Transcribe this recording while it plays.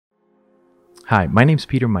Hi, my name's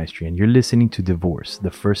Peter Maestri, and you're listening to Divorce, the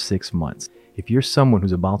First 6 Months. If you're someone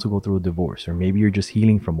who's about to go through a divorce, or maybe you're just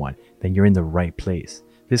healing from one, then you're in the right place.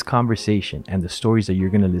 This conversation and the stories that you're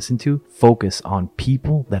going to listen to focus on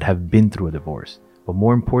people that have been through a divorce, but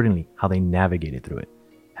more importantly, how they navigated through it.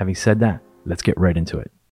 Having said that, let's get right into it.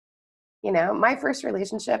 My first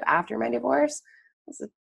relationship after my divorce was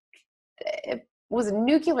it was a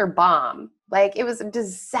nuclear bomb. Like, it was a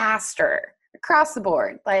disaster across the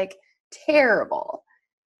board, like terrible.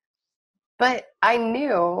 But I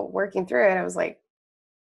knew working through it, I was like,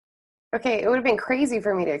 okay, it would have been crazy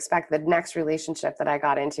for me to expect the next relationship that I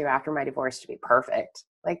got into after my divorce to be perfect.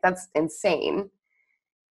 Like, that's insane.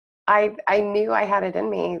 I knew I had it in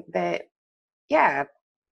me that, yeah,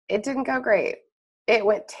 it didn't go great. It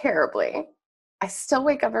went terribly. I still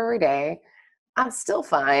wake up every day. I'm still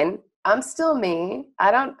fine. I'm still me.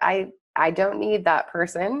 I don't need that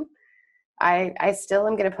person. I still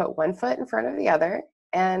am going to put one foot in front of the other,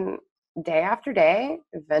 and day after day,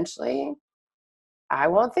 eventually I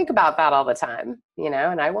won't think about that all the time,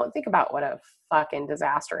 and I won't think about what a fucking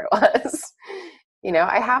disaster it was.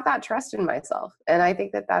 I have that trust in myself, and I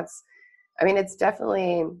think that it's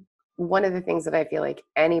definitely one of the things that I feel like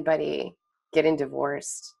anybody getting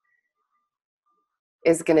divorced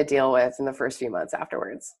is going to deal with in the first few months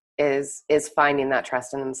afterwards is finding that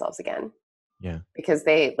trust in themselves again, Yeah. because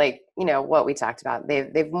they, like, what we talked about,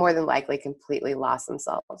 they've more than likely completely lost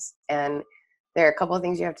themselves, and there are a couple of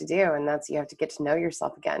things you have to do, and that's, you have to get to know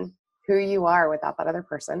yourself again, who you are without that other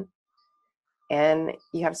person, and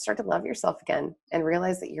you have to start to love yourself again and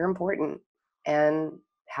realize that you're important, and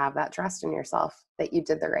have that trust in yourself that you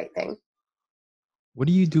did the right thing. What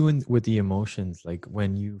are you doing with the emotions? Like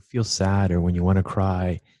when you feel sad or when you want to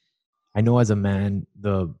cry? I know as a man,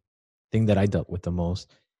 the thing that I dealt with the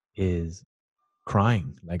most is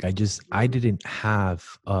crying. Like I didn't have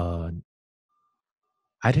a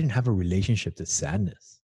relationship to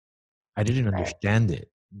sadness. I didn't Right. understand it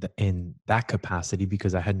in that capacity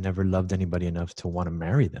because I had never loved anybody enough to want to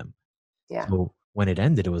marry them. Yeah. So when it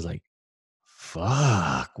ended, it was like,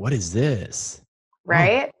 fuck, what is this? Oh,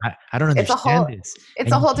 Right. I don't It's a whole understand this. it's And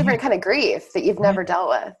a you whole can't. different kind of grief that you've Yeah. never dealt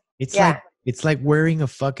with. It's Yeah. like wearing a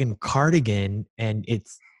fucking cardigan and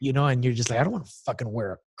and you're just like, I don't want to fucking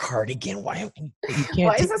wear a cardigan. Why but you can't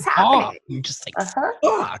Why is take this it off? happening? You're just like, Uh-huh.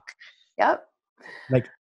 fuck. Yep. Like,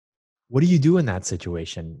 what do you do in that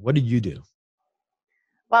situation? What did you do?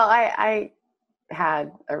 Well, I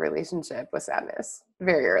had a relationship with sadness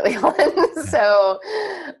very early on. Yeah. So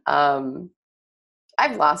um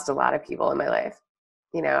I've lost a lot of people in my life.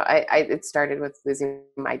 It started with losing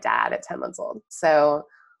my dad at 10 months old. So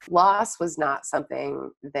loss was not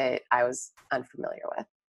something that I was unfamiliar with.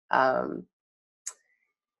 Um,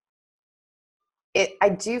 I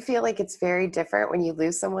do feel like it's very different when you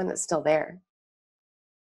lose someone that's still there.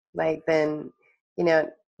 Like, then, you know,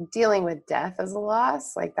 dealing with death as a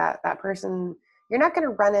loss, like that person, you're not going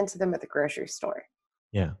to run into them at the grocery store.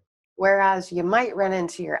 Yeah. Whereas you might run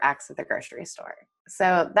into your ex at the grocery store.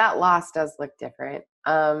 So that loss does look different.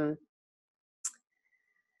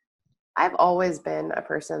 I've always been a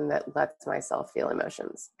person that lets myself feel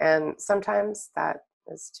emotions, and sometimes that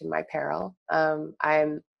is to my peril.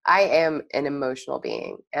 I am an emotional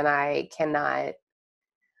being, and I cannot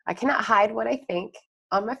hide what I think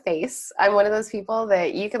on my face. I'm one of those people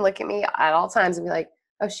that you can look at me at all times and be like,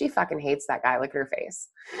 "Oh, she fucking hates that guy. Look at her face."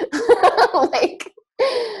 Like,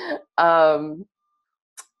 um,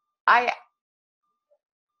 I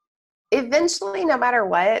eventually, no matter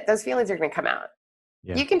what, those feelings are going to come out.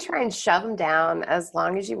 Yeah. You can try and shove them down as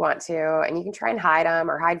long as you want to, and you can try and hide them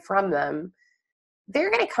or hide from them. They're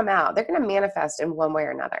going to come out. They're going to manifest in one way or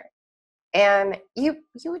another. And you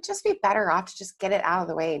would just be better off to just get it out of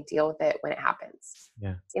the way and deal with it when it happens.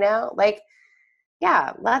 Yeah. Like,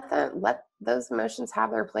 yeah, let those emotions have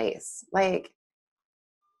their place. Like,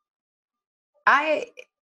 I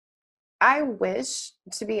I wish,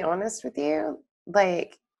 to be honest with you,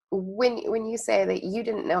 like, when you say that you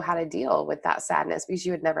didn't know how to deal with that sadness because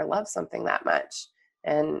you had never loved something that much,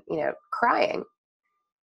 and crying,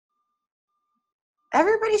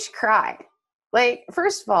 everybody should cry. Like,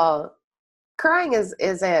 first of all, crying is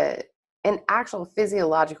an actual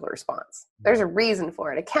physiological response. There's a reason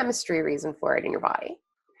for it, a chemistry reason for it in your body.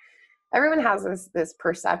 Everyone has this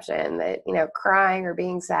perception that crying or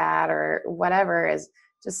being sad or whatever is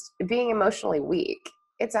just being emotionally weak.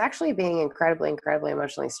 It's actually being incredibly, incredibly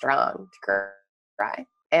emotionally strong to cry.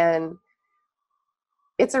 And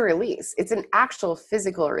it's a release. It's an actual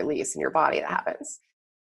physical release in your body that happens.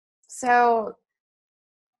 So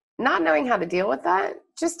not knowing how to deal with that,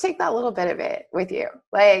 just take that little bit of it with you.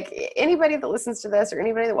 Like anybody that listens to this or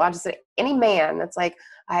anybody that watches it, any man that's like,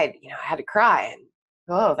 I had to cry and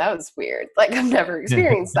oh, that was weird. Like I've never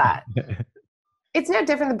experienced that. It's no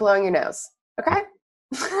different than blowing your nose. Okay.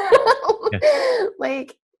 Yeah.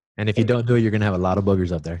 Like, And if you don't do it, you're gonna have a lot of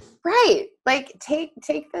boogers up there. right. Like take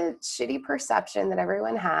the shitty perception that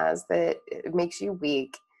everyone has that it makes you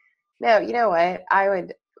weak. No, you know what? I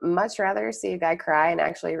would much rather see a guy cry and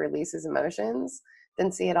actually release his emotions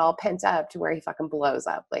than see it all pent up to where he fucking blows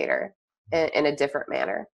up later in a different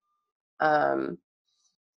manner. Um,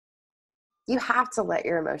 you have to let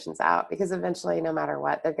your emotions out because eventually, no matter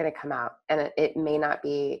what, they're going to come out, and it may not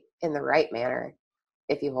be in the right manner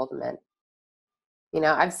if you hold them in.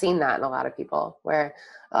 I've seen that in a lot of people where,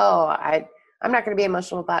 oh, I'm not going to be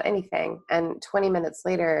emotional about anything. And 20 minutes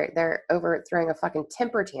later, they're over throwing a fucking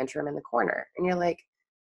temper tantrum in the corner. And you're like,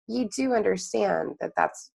 you do understand that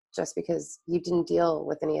that's just because you didn't deal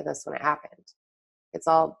with any of this when it happened. It's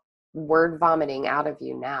all word vomiting out of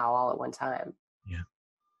you now all at one time. Yeah.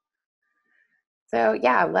 So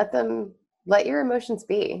yeah, let your emotions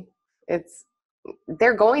be.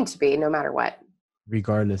 They're going to be no matter what.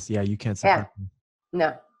 Regardless, yeah, you can't Yeah. suppress them.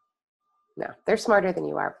 No, they're smarter than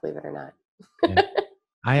you are, believe it or not.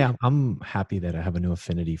 Yeah. I'm happy that I have a new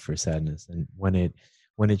affinity for sadness, and when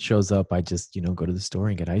it shows up, I just go to the store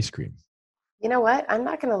and get ice cream. You know what? I'm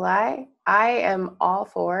not going to lie. I am all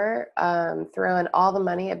for throwing all the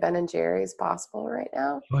money at Ben and Jerry's possible right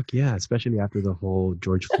now. Fuck yeah, especially after the whole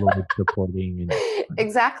George Floyd supporting and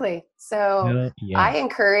Exactly. So yeah. I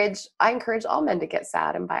encourage all men to get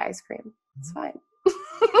sad and buy ice cream. It's fine.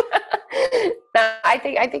 No, I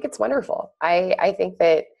think it's wonderful. I think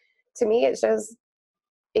that to me it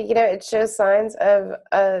shows signs of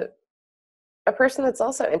a person that's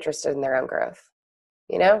also interested in their own growth.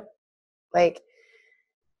 Like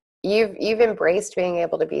you've embraced being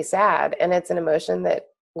able to be sad, and it's an emotion that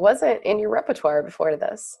wasn't in your repertoire before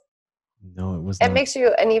this. No, it was It not. makes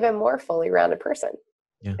you an even more fully rounded person,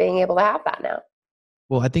 Yeah. being able to have that now.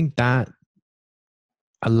 Well, I think that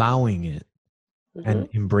allowing it and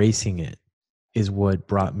embracing it is what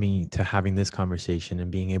brought me to having this conversation and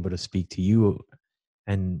being able to speak to you.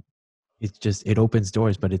 And it opens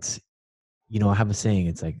doors, but I have a saying,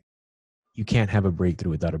 it's like, you can't have a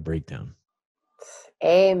breakthrough without a breakdown.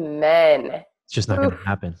 Amen. It's just not going to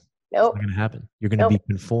happen. Nope. It's not going to happen. You're going to be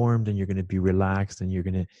conformed, and you're going to be relaxed, and you're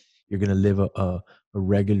going to live a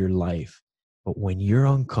regular life. But when you're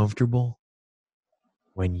uncomfortable,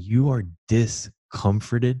 when you are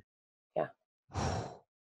discomforted, yeah,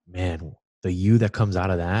 man, the you that comes out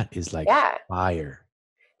of that is like fire.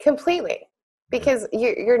 Completely. Because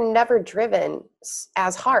you're never driven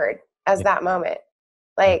as hard as that moment.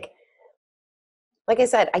 Like I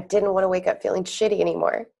said, I didn't want to wake up feeling shitty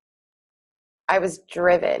anymore. I was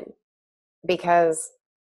driven because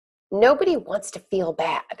nobody wants to feel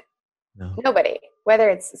bad. No. Nobody. Whether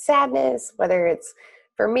it's sadness, whether it's,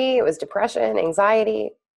 for me, it was depression,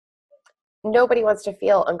 anxiety. Nobody wants to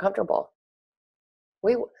feel uncomfortable.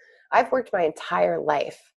 I've worked my entire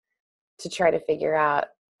life to try to figure out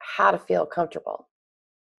how to feel comfortable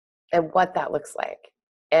and what that looks like.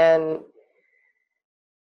 And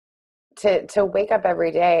to wake up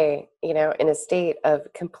every day, in a state of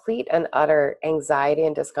complete and utter anxiety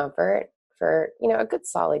and discomfort for, a good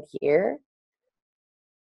solid year.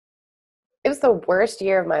 It was the worst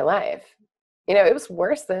year of my life. It was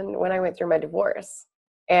worse than when I went through my divorce.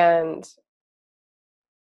 And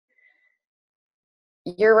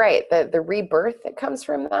you're right, the rebirth that comes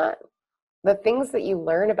from that, the things that you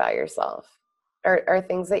learn about yourself are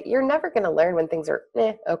things that you're never going to learn when things are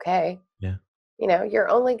okay. Yeah. You're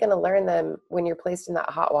only going to learn them when you're placed in that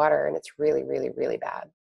hot water and it's really, really, really bad.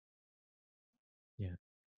 Yeah.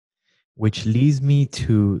 Which leads me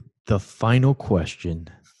to the final question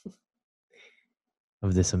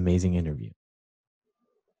of this amazing interview.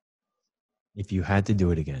 If you had to do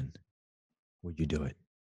it again, would you do it?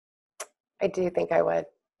 I do think I would.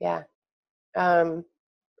 Yeah. Like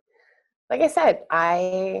I said,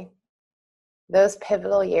 those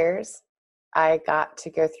pivotal years, I got to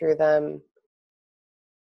go through them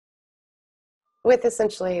with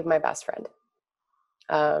essentially my best friend.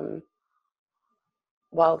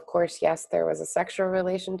 While of course, yes, there was a sexual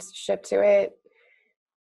relationship to it,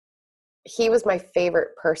 he was my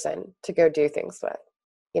favorite person to go do things with.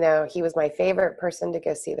 He was my favorite person to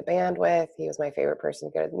go see the band with. He was my favorite person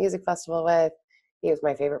to go to the music festival with. He was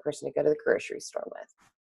my favorite person to go to the grocery store with.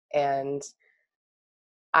 And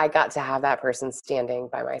I got to have that person standing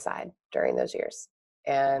by my side during those years.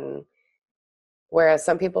 And Whereas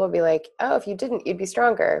some people would be like, oh, if you didn't, you'd be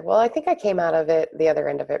stronger. Well, I think I came out of it, the other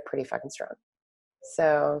end of it, pretty fucking strong.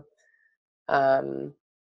 So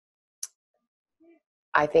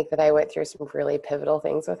I think that I went through some really pivotal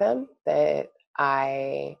things with him that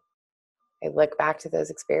I look back to those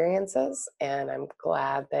experiences, and I'm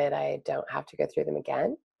glad that I don't have to go through them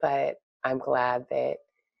again. But I'm glad that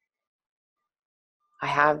I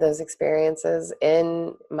have those experiences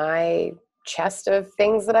in my chest of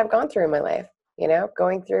things that I've gone through in my life. You know,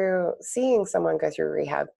 seeing someone go through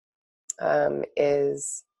rehab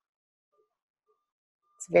is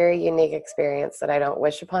it's a very unique experience that I don't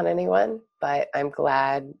wish upon anyone, but I'm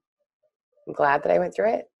glad that I went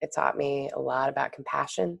through it. It taught me a lot about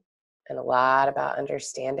compassion and a lot about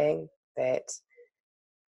understanding that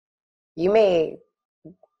you may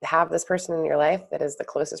have this person in your life that is the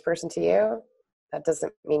closest person to you. That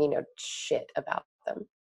doesn't mean you know shit about them.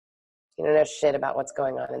 You don't know shit about what's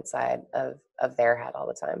going on inside of their head all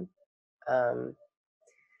the time.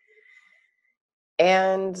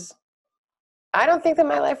 And I don't think that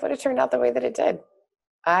my life would have turned out the way that it did.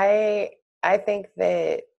 I think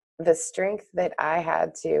that the strength that I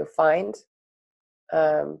had to find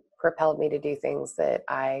propelled me to do things that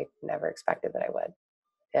I never expected that I would.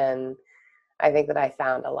 And I think that I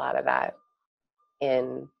found a lot of that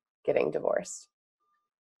in getting divorced.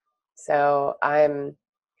 So I'm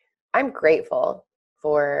grateful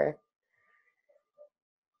for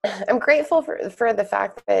the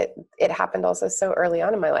fact that it happened also so early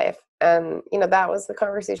on in my life. And, you know, that was the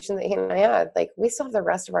conversation that he and I had. Like, we still have the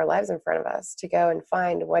rest of our lives in front of us to go and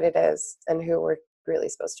find what it is and who we're really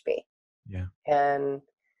supposed to be. Yeah. And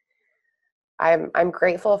I'm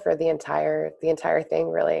grateful for the entire thing,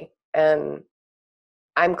 really. And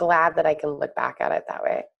I'm glad that I can look back at it that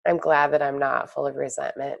way. I'm glad that I'm not full of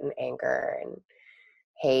resentment and anger and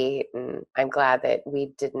hate. And I'm glad that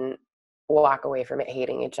we didn't walk away from it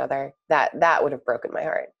hating each other. That would have broken my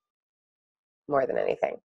heart more than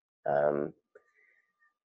anything.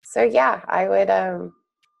 So yeah, I would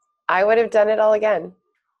have done it all again.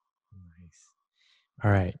 Nice.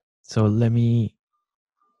 All right. So let me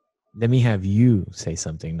have you say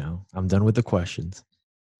something now. I'm done with the questions.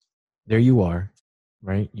 There you are,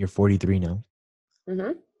 right? You're 43 now.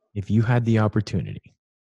 Mm-hmm. If you had the opportunity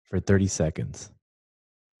for 30 seconds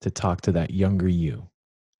to talk to that younger you,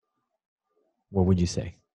 what would you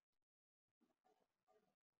say?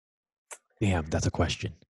 Damn, that's a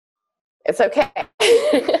question. It's okay.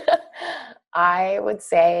 I would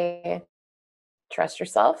say trust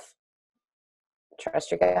yourself,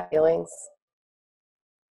 trust your gut feelings,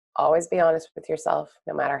 always be honest with yourself,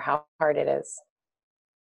 no matter how hard it is.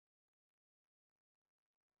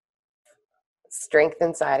 Strength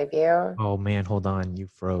inside of you. Oh man, hold on. You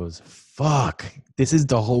froze. Fuck. This is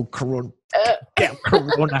the whole corona. Damn,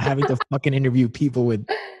 corona having to fucking interview people with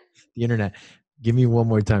the internet. Give me one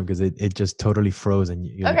more time because it just totally froze and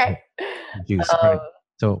you Okay. confused. All right.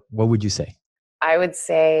 So what would you say? I would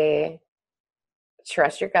say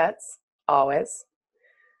trust your guts, always.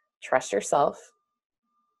 Trust yourself.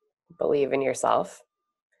 Believe in yourself.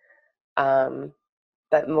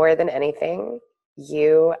 But more than anything,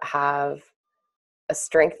 you have a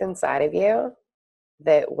strength inside of you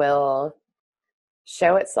that will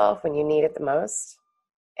show itself when you need it the most.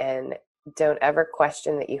 And don't ever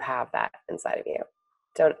question that you have that inside of you.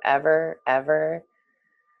 Don't ever, ever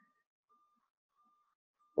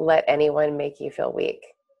let anyone make you feel weak,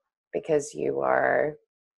 because you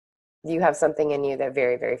have something in you that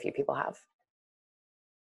very, very few people have.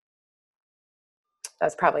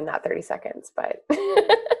 That's probably not 30 seconds, but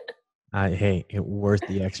Hey, it worth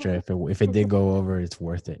the extra. If it did go over, it's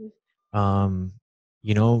worth it.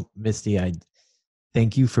 You know, Misty, I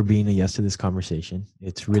thank you for being a yes to this conversation.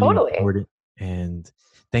 It's really totally important, and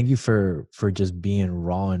thank you for just being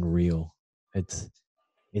raw and real.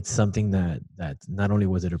 It's something that not only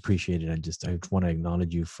was it appreciated, I just want to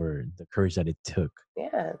acknowledge you for the courage that it took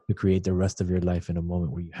to create the rest of your life in a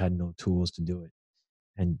moment where you had no tools to do it.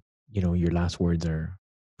 And you know, your last words are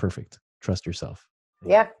perfect. Trust yourself.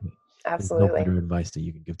 Yeah, absolutely. There's no better advice that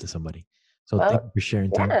you can give to somebody. So thank you for sharing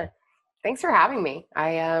time. Yeah. Thanks for having me.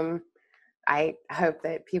 I hope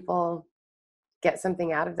that people get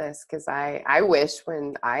something out of this, because I wish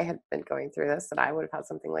when I had been going through this that I would have had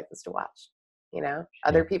something like this to watch. You know,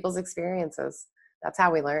 other people's experiences. That's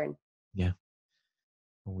how we learn. Yeah.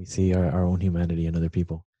 When we see our own humanity in other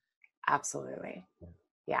people. Absolutely.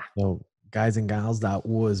 Yeah. So guys and gals, that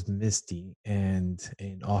was Misty, and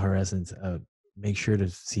in all her essence, make sure to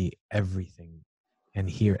see everything and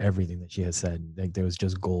hear everything that she has said. Like, there was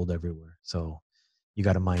just gold everywhere. So you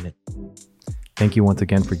got to mine it. Thank you once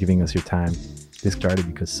again for giving us your time. This started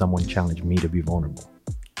because someone challenged me to be vulnerable.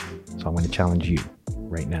 So I'm going to challenge you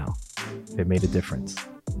right now. If it made a difference,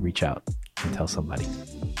 reach out and tell somebody.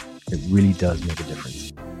 It really does make a difference.